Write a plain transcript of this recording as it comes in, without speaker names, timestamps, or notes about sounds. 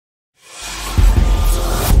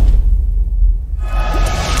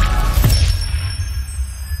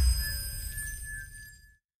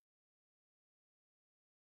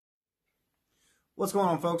What's going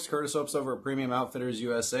on, folks? Curtis Opes over at Premium Outfitters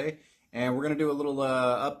USA, and we're going to do a little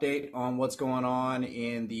update on what's going on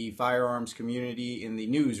in the firearms community in the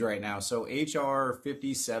news right now. So HR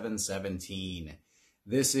 5717.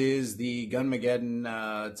 This is the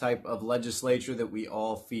Gunmageddon type of legislature that we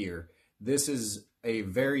all fear. This is a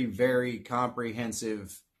very, very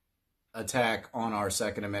comprehensive attack on our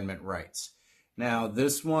Second Amendment rights. Now,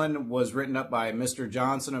 this one was written up by Mr.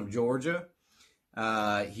 Johnson of Georgia.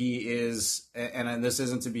 He is, and this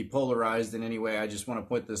isn't to be polarized in any way, I just want to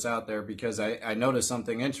put this out there because I noticed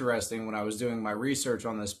something interesting when I was doing my research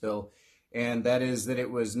on this bill, and that is that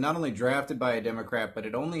it was not only drafted by a Democrat, but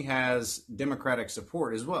it only has Democratic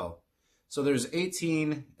support as well. So there's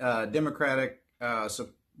 18 Democratic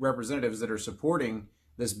representatives that are supporting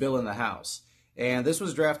this bill in the House. And this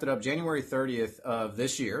was drafted up January 30th of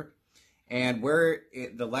this year. And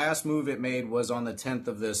the last move it made was on the 10th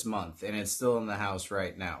of this month, and it's still in the House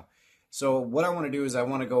right now. So what I want to do is I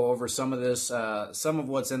want to go over some of this, some of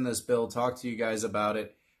what's in this bill, talk to you guys about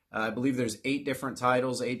it. I believe there's 8 different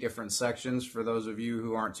titles, 8 different sections for those of you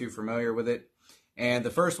who aren't too familiar with it. And the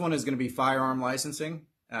first one is going to be firearm licensing.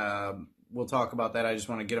 We'll talk about that. I just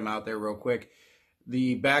want to get them out there real quick.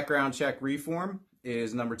 The background check reform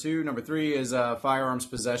is number 2. Number 3 is firearms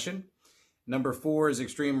possession. Number 4 is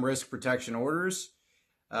extreme risk protection orders,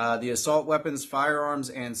 the assault weapons, firearms,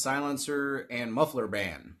 and silencer and muffler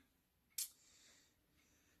ban.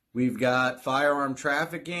 We've got firearm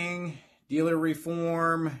trafficking, dealer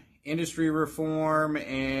reform, industry reform,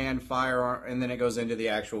 and and then it goes into the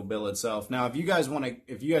actual bill itself. Now, if you guys want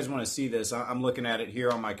to see this, I'm looking at it here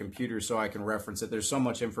on my computer so I can reference it. There's so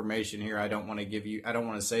much information here. I don't want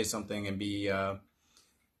to say something and be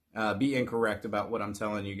incorrect about what I'm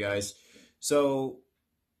telling you guys. So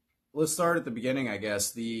let's start at the beginning, I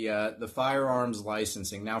guess, the firearms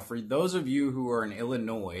licensing. Now, for those of you who are in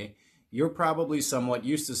Illinois, you're probably somewhat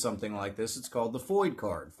used to something like this. It's called the FOID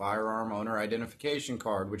card, Firearm Owner Identification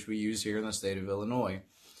Card, which we use here in the state of Illinois.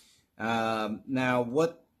 Now,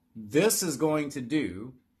 what this is going to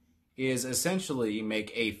do is essentially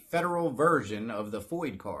make a federal version of the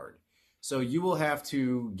FOID card. So you will have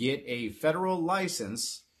to get a federal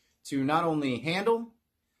license to not only handle,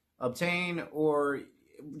 obtain, or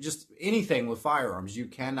just anything with firearms. You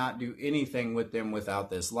cannot do anything with them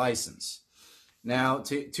without this license. Now,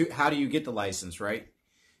 how do you get the license, right?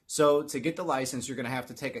 So to get the license, you're going to have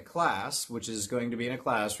to take a class, which is going to be in a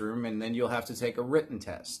classroom, and then you'll have to take a written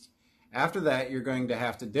test. After that, you're going to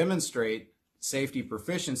have to demonstrate safety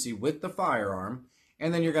proficiency with the firearm,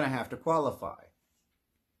 and then you're going to have to qualify.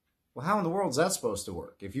 Well, how in the world is that supposed to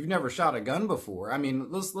work? If you've never shot a gun before, I mean,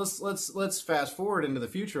 let's fast forward into the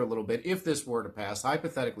future a little bit. If this were to pass,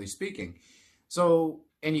 hypothetically speaking, so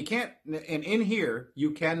and you can't, and in here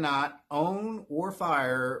you cannot own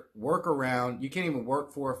or work around. You can't even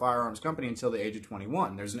work for a firearms company until the age of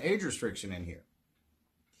 21. There's an age restriction in here.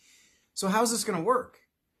 So how's this going to work?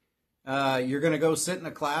 You're going to go sit in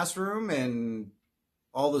a classroom and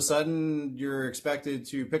all of a sudden you're expected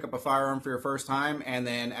to pick up a firearm for your first time and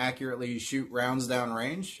then accurately shoot rounds down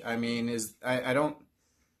range. I mean, I don't.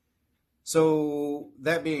 So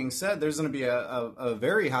that being said, there's going to be a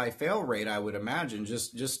very high fail rate, I would imagine,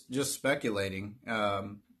 just speculating,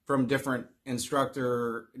 from different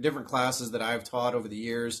classes that I've taught over the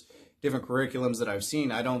years, different curriculums that I've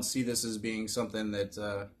seen. I don't see this as being something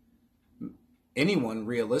that anyone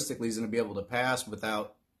realistically is going to be able to pass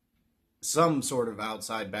without some sort of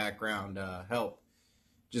outside background help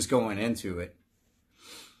just going into it.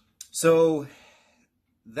 So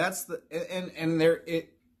that's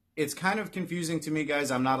it's kind of confusing to me,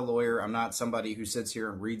 guys. I'm not a lawyer. I'm not somebody who sits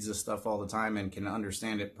here and reads this stuff all the time and can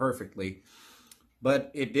understand it perfectly.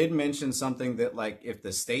 But it did mention something that, like, if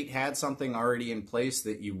the state had something already in place,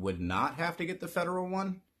 that you would not have to get the federal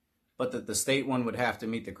one, but that the state one would have to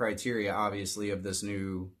meet the criteria, obviously, of this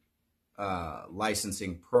new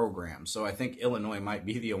licensing program. So I think Illinois might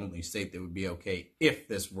be the only state that would be okay if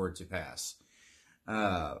this were to pass.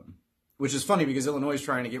 Which is funny because Illinois is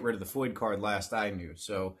trying to get rid of the FOID card last I knew.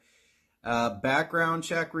 So background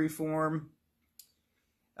check reform,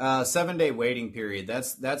 7-day waiting period.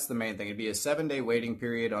 That's the main thing. It'd be a 7-day waiting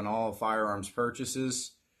period on all firearms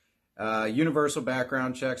purchases. Universal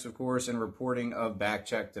background checks, of course, and reporting of back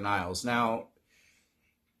check denials. Now,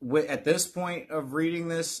 at this point of reading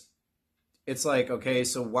this, it's like, okay,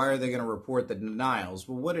 so why are they going to report the denials?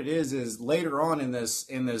 Well, what it is later on in this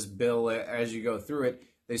bill, as you go through it,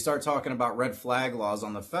 they start talking about red flag laws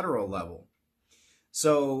on the federal level.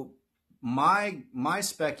 So my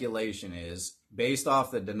speculation is, based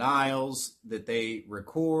off the denials that they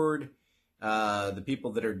record, the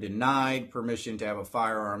people that are denied permission to have a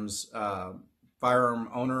firearms firearm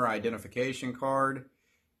owner identification card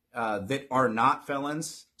that are not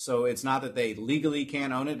felons. So it's not that they legally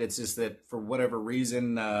can't own it. It's just that for whatever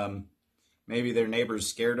reason, maybe their neighbor's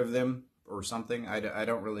scared of them or something. I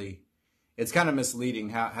don't really. It's kind of misleading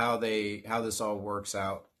how this all works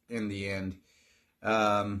out in the end.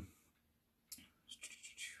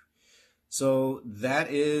 So that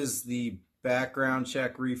is the background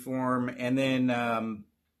check reform, and then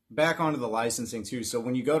back onto the licensing too. So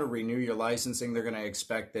when you go to renew your licensing, they're going to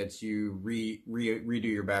expect that you redo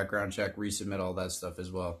your background check, resubmit all that stuff as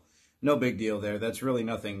well. No big deal there. That's really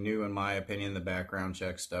nothing new in my opinion, the background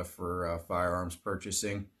check stuff for firearms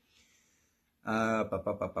purchasing.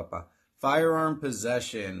 Firearm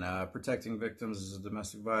possession, protecting victims of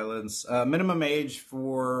domestic violence. Minimum age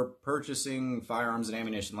for purchasing firearms and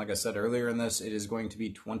ammunition, like I said earlier in this, it is going to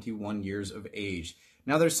be 21 years of age.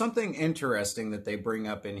 Now, there's something interesting that they bring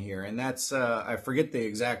up in here, and that's, I forget the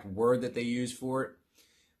exact word that they use for it,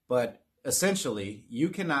 but essentially, you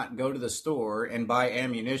cannot go to the store and buy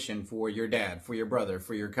ammunition for your dad, for your brother,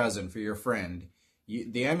 for your cousin, for your friend.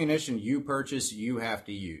 The ammunition you purchase, you have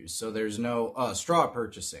to use. So there's no straw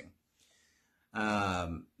purchasing.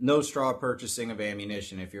 No straw purchasing of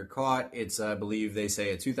ammunition. If you're caught, it's, I believe they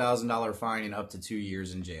say, a $2,000 fine and up to 2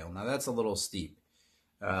 years in jail. Now, that's a little steep,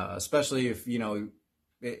 especially if, you know,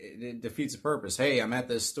 it defeats the purpose. Hey, I'm at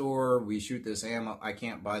this store, we shoot this ammo, I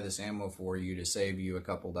can't buy this ammo for you to save you a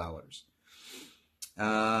couple dollars.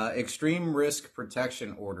 Extreme risk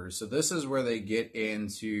protection orders. So this is where they get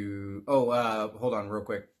into, hold on real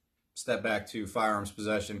quick, step back to firearms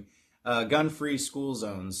possession. Gun-free school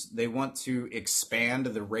zones. They want to expand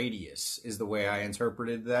the radius, is the way I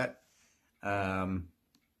interpreted that. Not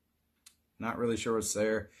really sure what's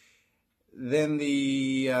there. Then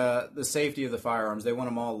the safety of the firearms. They want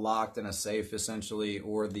them all locked in a safe, essentially,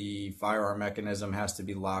 or the firearm mechanism has to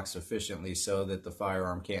be locked sufficiently so that the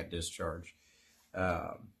firearm can't discharge.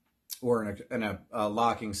 Or in a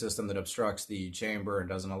locking system that obstructs the chamber and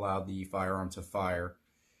doesn't allow the firearm to fire.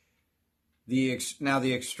 Now,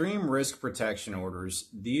 the extreme risk protection orders,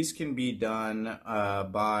 these can be done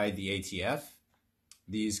by the ATF.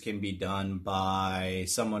 These can be done by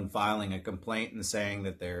someone filing a complaint and saying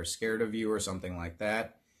that they're scared of you or something like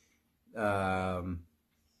that. The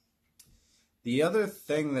other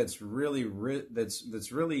thing that's really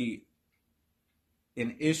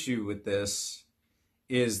an issue with this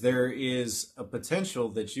is there is a potential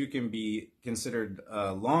that you can be considered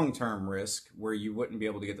a long-term risk where you wouldn't be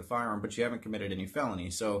able to get the firearm, but you haven't committed any felony.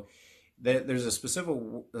 So there's a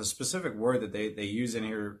specific word that they use in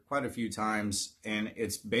here quite a few times, and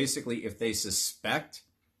it's basically if they suspect,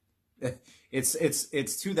 it's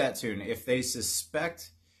to that tune. If they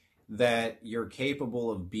suspect that you're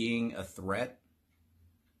capable of being a threat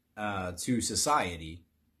to society,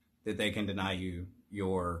 that they can deny you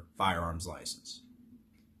your firearms license.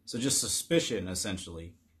 So just suspicion,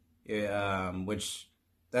 essentially, which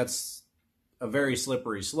that's a very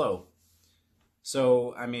slippery slope.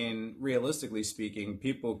 So, I mean, realistically speaking,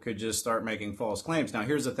 people could just start making false claims. Now,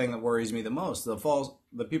 here's the thing that worries me the most.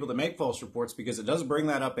 The people that make false reports, because it does bring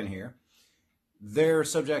that up in here, they're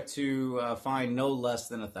subject to a fine no less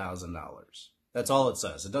than $1,000. That's all it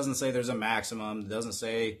says. It doesn't say there's a maximum. It doesn't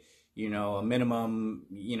say, you know, a minimum,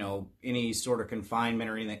 you know, any sort of confinement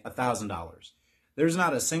or anything. $1,000. There's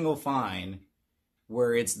not a single fine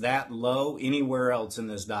where it's that low anywhere else in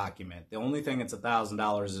this document. The only thing it's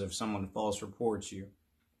 $1,000 is if someone false reports you.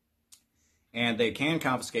 And they can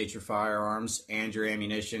confiscate your firearms and your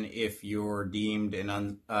ammunition if you're deemed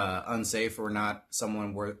unsafe or not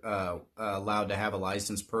someone allowed to have a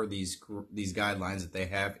license per these guidelines that they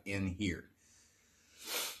have in here.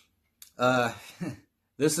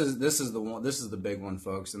 This is the big one,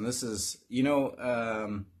 folks, and this is, you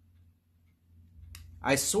know,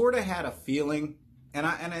 I sort of had a feeling.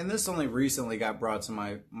 And this only recently got brought to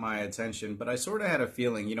my attention, but I sort of had a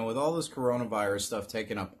feeling, you know, with all this coronavirus stuff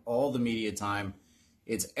taking up all the media time,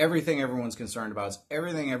 it's everything everyone's concerned about, it's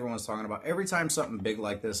everything everyone's talking about. Every time something big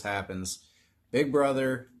like this happens, Big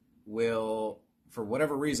Brother will, for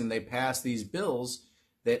whatever reason, they pass these bills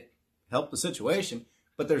that help the situation,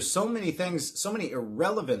 but there's so many things, so many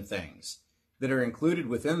irrelevant things that are included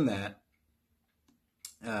within that.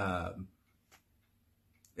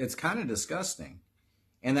 It's kind of disgusting.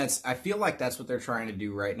 And I feel like that's what they're trying to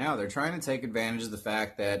do right now. They're trying to take advantage of the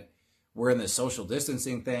fact that we're in this social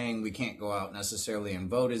distancing thing. We can't go out necessarily and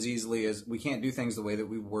vote as easily as we can't do things the way that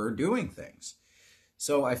we were doing things.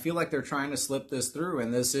 So I feel like they're trying to slip this through,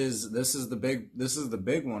 and this is the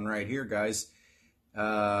big one right here, guys.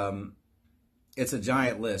 It's a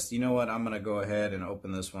giant list. You know what? I'm going to go ahead and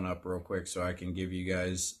open this one up real quick so I can give you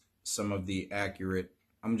guys some of the accurate.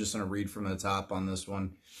 I'm just going to read from the top on this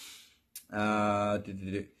one.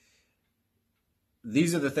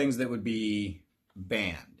 These are the things that would be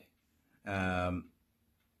banned. A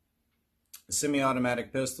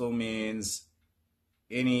semi-automatic pistol means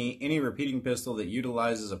any repeating pistol that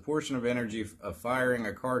utilizes a portion of energy of firing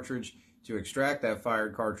a cartridge to extract that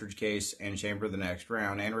fired cartridge case and chamber the next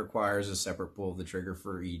round, and requires a separate pull of the trigger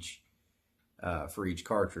for each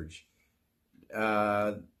cartridge.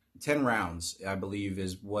 10 rounds, I believe,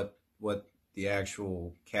 is what the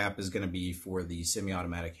actual cap is going to be for the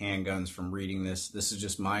semi-automatic handguns. From reading this is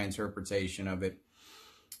just my interpretation of it.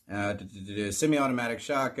 Semi-automatic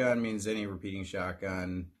shotgun means any repeating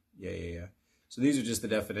shotgun. Yeah. So these are just the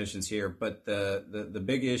definitions here. But the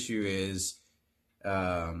big issue is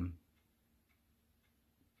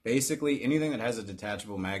basically anything that has a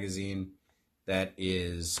detachable magazine that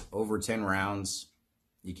is over 10 rounds,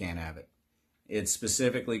 you can't have it. It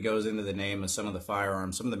specifically goes into the name of some of the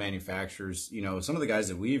firearms, some of the manufacturers, you know, some of the guys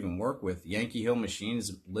that we even work with. Yankee Hill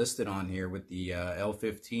Machines listed on here with the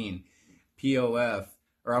L15, POF,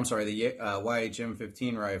 or I'm sorry, the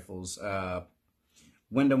YHM-15 rifles,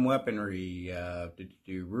 Wyndham Weaponry,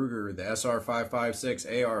 Ruger, the SR556,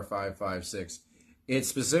 AR556. It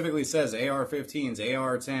specifically says AR-15s,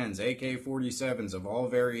 AR-10s, AK-47s of all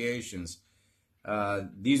variations.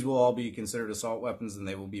 These will all be considered assault weapons and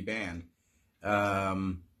they will be banned.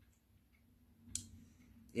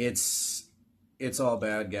 It's all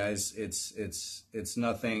bad, guys. It's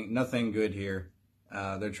nothing good here.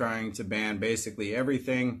 They're trying to ban basically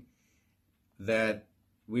everything that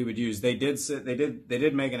we would use. They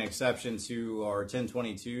did make an exception to our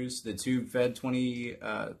 1022s. The tube-fed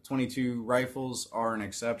 22 rifles are an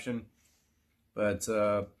exception, but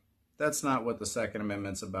that's not what the Second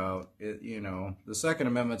Amendment's about. The Second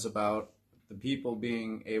Amendment's about the people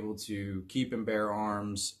being able to keep and bear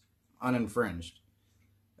arms uninfringed.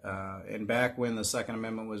 And back when the Second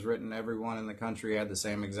Amendment was written, everyone in the country had the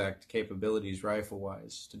same exact capabilities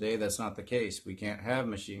rifle-wise. Today, that's not the case. We can't have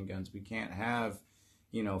machine guns. We can't have,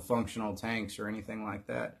 functional tanks or anything like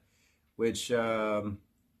that. Which, I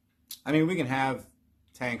mean, we can have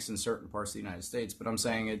tanks in certain parts of the United States, but I'm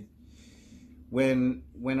saying it. When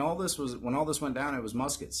all this went down, it was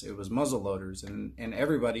muskets, it was muzzle loaders, and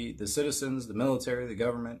everybody, the citizens, the military, the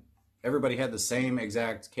government, everybody had the same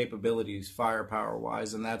exact capabilities, firepower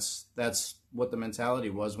wise, and that's what the mentality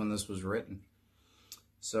was when this was written.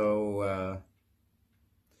 So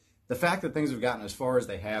the fact that things have gotten as far as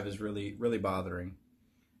they have is really bothering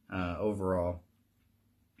overall.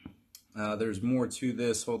 There's more to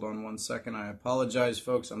this. Hold on one second. I apologize,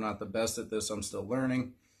 folks. I'm not the best at this. I'm still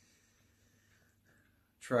learning.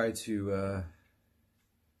 Trying to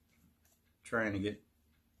get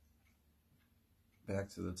back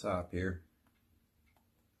to the top here.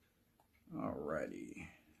 Alrighty.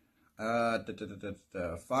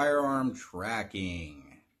 Firearm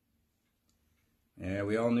tracking. Yeah,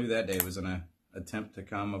 we all knew that day was an attempt to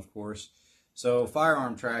come, of course. So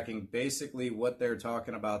firearm tracking, basically what they're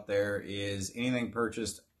talking about there is anything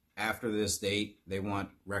purchased after this date. They want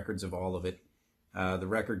records of all of it. The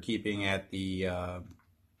record keeping at the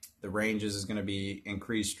ranges is going to be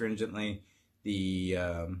increased stringently. The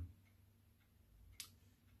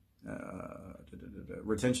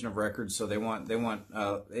retention of records. So they want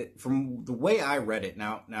it, from the way I read it.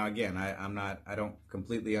 Now again, I don't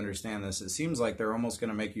completely understand this. It seems like they're almost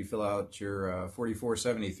going to make you fill out your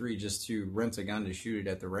 4473 just to rent a gun to shoot it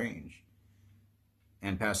at the range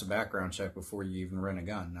and pass a background check before you even rent a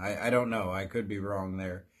gun. I don't know. I could be wrong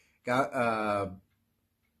there.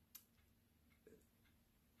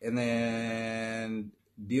 And then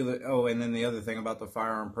and then the other thing about the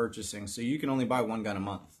firearm purchasing. So you can only buy one gun a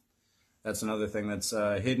month. That's another thing that's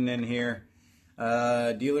hidden in here.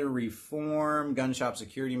 Dealer reform, gun shop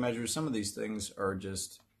security measures. Some of these things are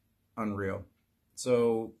just unreal.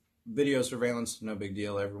 So video surveillance, no big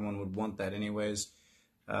deal. Everyone would want that anyways.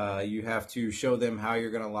 You have to show them how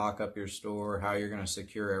you're going to lock up your store, how you're going to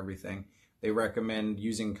secure everything. They recommend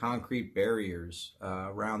using concrete barriers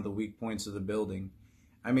around the weak points of the building.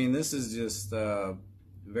 I mean, this is just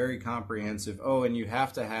very comprehensive. Oh, and you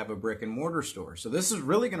have to have a brick and mortar store. So this is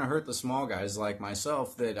really going to hurt the small guys like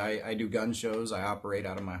myself that I do gun shows. I operate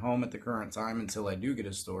out of my home at the current time until I do get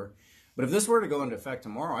a store. But if this were to go into effect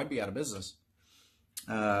tomorrow, I'd be out of business.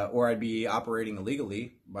 Or I'd be operating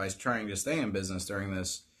illegally by trying to stay in business during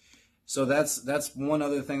this. So that's one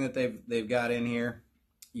other thing that they've got in here.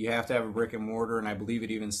 You have to have a brick and mortar, and I believe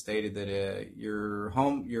it even stated that your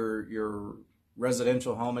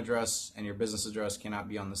residential home address and your business address cannot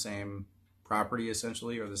be on the same property,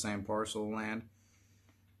 essentially, or the same parcel of land.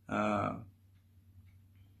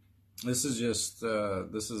 This is just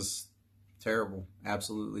this is terrible,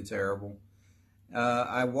 absolutely terrible.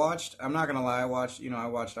 I'm not gonna lie, I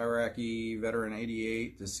watched Iraqi Veteran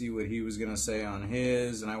 88 to see what he was gonna say on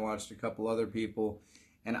his, and I watched a couple other people,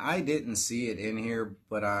 and I didn't see it in here,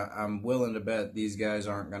 but I'm willing to bet these guys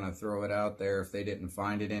aren't gonna throw it out there if they didn't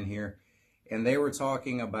find it in here. And they were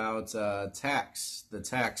talking about the tax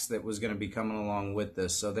that was gonna be coming along with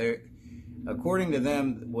this. So according to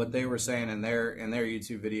them, what they were saying in their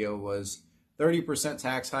YouTube video was 30%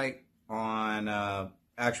 tax hike on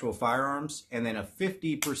actual firearms, and then a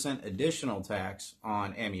 50% additional tax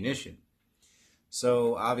on ammunition.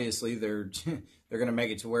 So obviously they're going to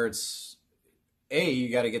make it to where it's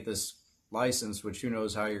you got to get this license, which who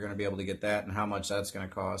knows how you're going to be able to get that and how much that's going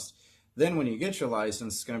to cost. Then when you get your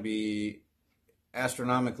license, it's going to be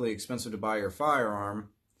astronomically expensive to buy your firearm,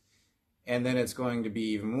 and then it's going to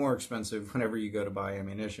be even more expensive whenever you go to buy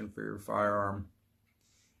ammunition for your firearm.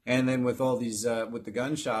 And then with all these, with the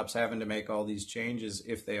gun shops having to make all these changes,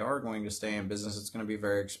 if they are going to stay in business, it's going to be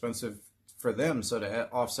very expensive for them. So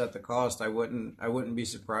to offset the cost, I wouldn't be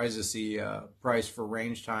surprised to see price for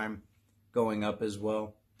range time going up as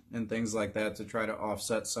well, and things like that to try to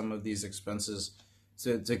offset some of these expenses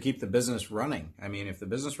to keep the business running. I mean, if the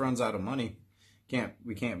business runs out of money,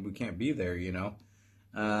 we can't be there, you know.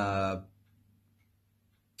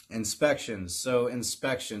 Inspections. So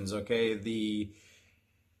inspections, okay,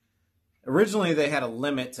 originally, they had a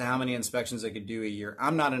limit to how many inspections they could do a year.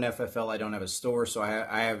 I'm not an FFL. I don't have a store, so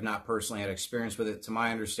I have not personally had experience with it. To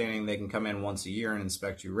my understanding, they can come in once a year and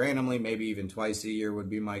inspect you randomly. Maybe even twice a year would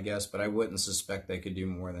be my guess, but I wouldn't suspect they could do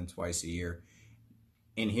more than twice a year.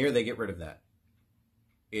 In here, they get rid of that.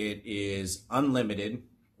 It is unlimited,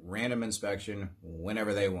 random inspection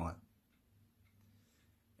whenever they want.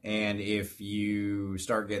 And if you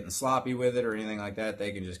start getting sloppy with it or anything like that,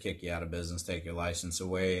 they can just kick you out of business, take your license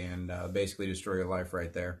away, and basically destroy your life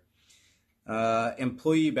right there.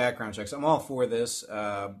 Employee background checks. I'm all for this.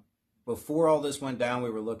 Before all this went down, we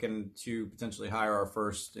were looking to potentially hire our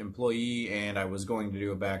first employee, and I was going to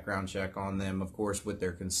do a background check on them, of course, with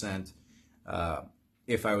their consent.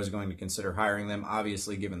 If I was going to consider hiring them,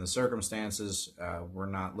 obviously, given the circumstances, we're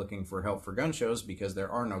not looking for help for gun shows because there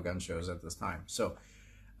are no gun shows at this time. So,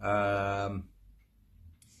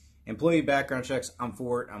 employee background checks, I'm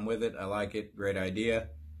for it. I'm with it. I like it. Great idea.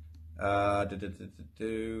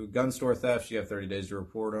 Gun store thefts, you have 30 days to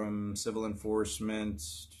report them. Civil enforcement.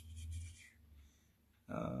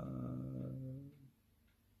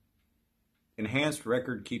 Enhanced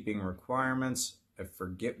record keeping requirements. I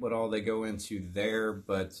forget what all they go into there,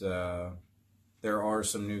 but there are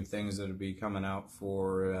some new things that will be coming out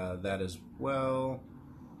for that as well.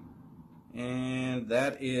 And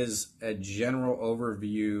that is a general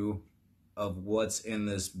overview of what's in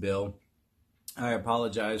this bill. I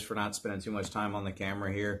apologize for not spending too much time on the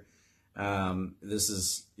camera here. This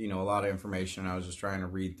is, a lot of information. I was just trying to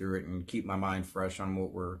read through it and keep my mind fresh on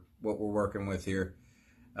what we're working with here.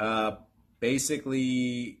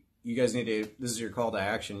 Basically, you guys this is your call to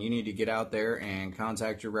action. You need to get out there and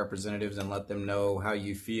contact your representatives and let them know how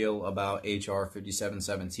you feel about HR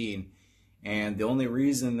 5717. And the only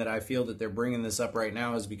reason that I feel that they're bringing this up right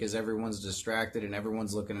now is because everyone's distracted and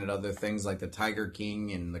everyone's looking at other things like the Tiger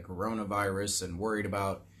King and the coronavirus and worried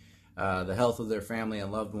about the health of their family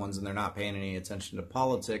and loved ones, and they're not paying any attention to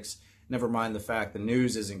politics. Never mind the fact the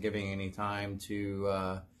news isn't giving any time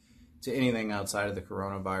to anything outside of the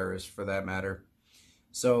coronavirus, for that matter.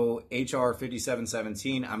 So HR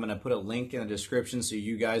 5717, I'm going to put a link in the description so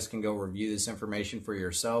you guys can go review this information for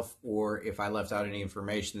yourself, or if I left out any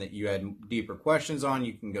information that you had deeper questions on,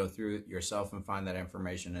 you can go through it yourself and find that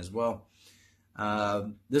information as well.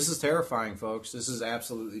 This is terrifying, folks. This is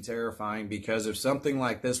absolutely terrifying, because if something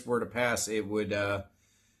like this were to pass, it would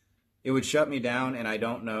shut me down, and I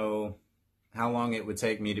don't know how long it would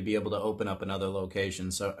take me to be able to open up another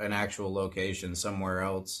location, so an actual location somewhere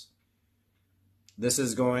else. This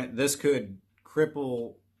could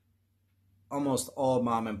cripple almost all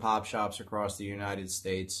mom and pop shops across the United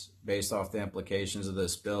States based off the implications of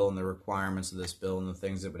this bill and the requirements of this bill and the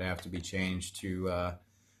things that would have to be changed to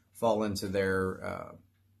fall into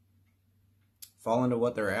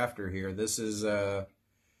what they're after here. This is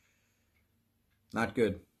not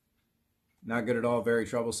good. Not good at all. Very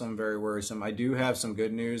troublesome, very worrisome. I do have some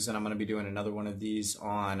good news, and I'm going to be doing another one of these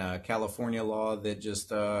on California law that just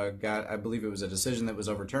got, I believe it was a decision that was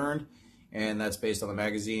overturned, and that's based on the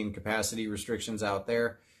magazine capacity restrictions out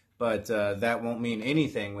there. But that won't mean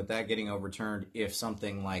anything with that getting overturned if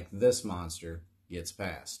something like this monster gets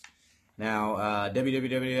passed. Now,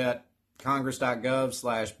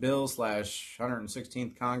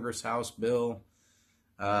 www.congress.gov/bill/116th Congress House Bill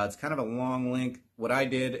It's kind of a long link. What I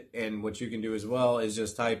did and what you can do as well is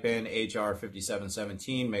just type in HR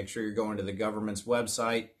 5717. Make sure you're going to the government's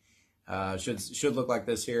website. Should look like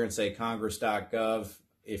this here and say congress.gov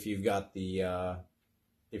if you've got the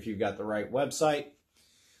right website.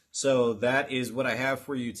 So that is what I have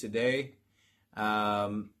for you today.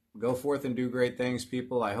 Go forth and do great things,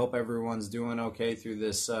 people. I hope everyone's doing okay through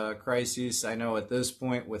this crisis. I know at this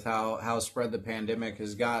point, with how spread the pandemic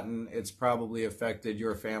has gotten, it's probably affected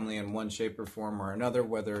your family in one shape or form or another,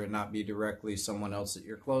 whether it not be directly someone else that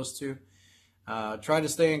you're close to. Try to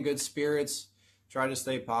stay in good spirits. Try to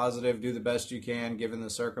stay positive. Do the best you can given the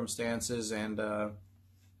circumstances, and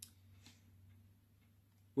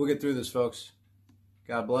we'll get through this, folks.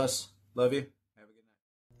 God bless. Love you.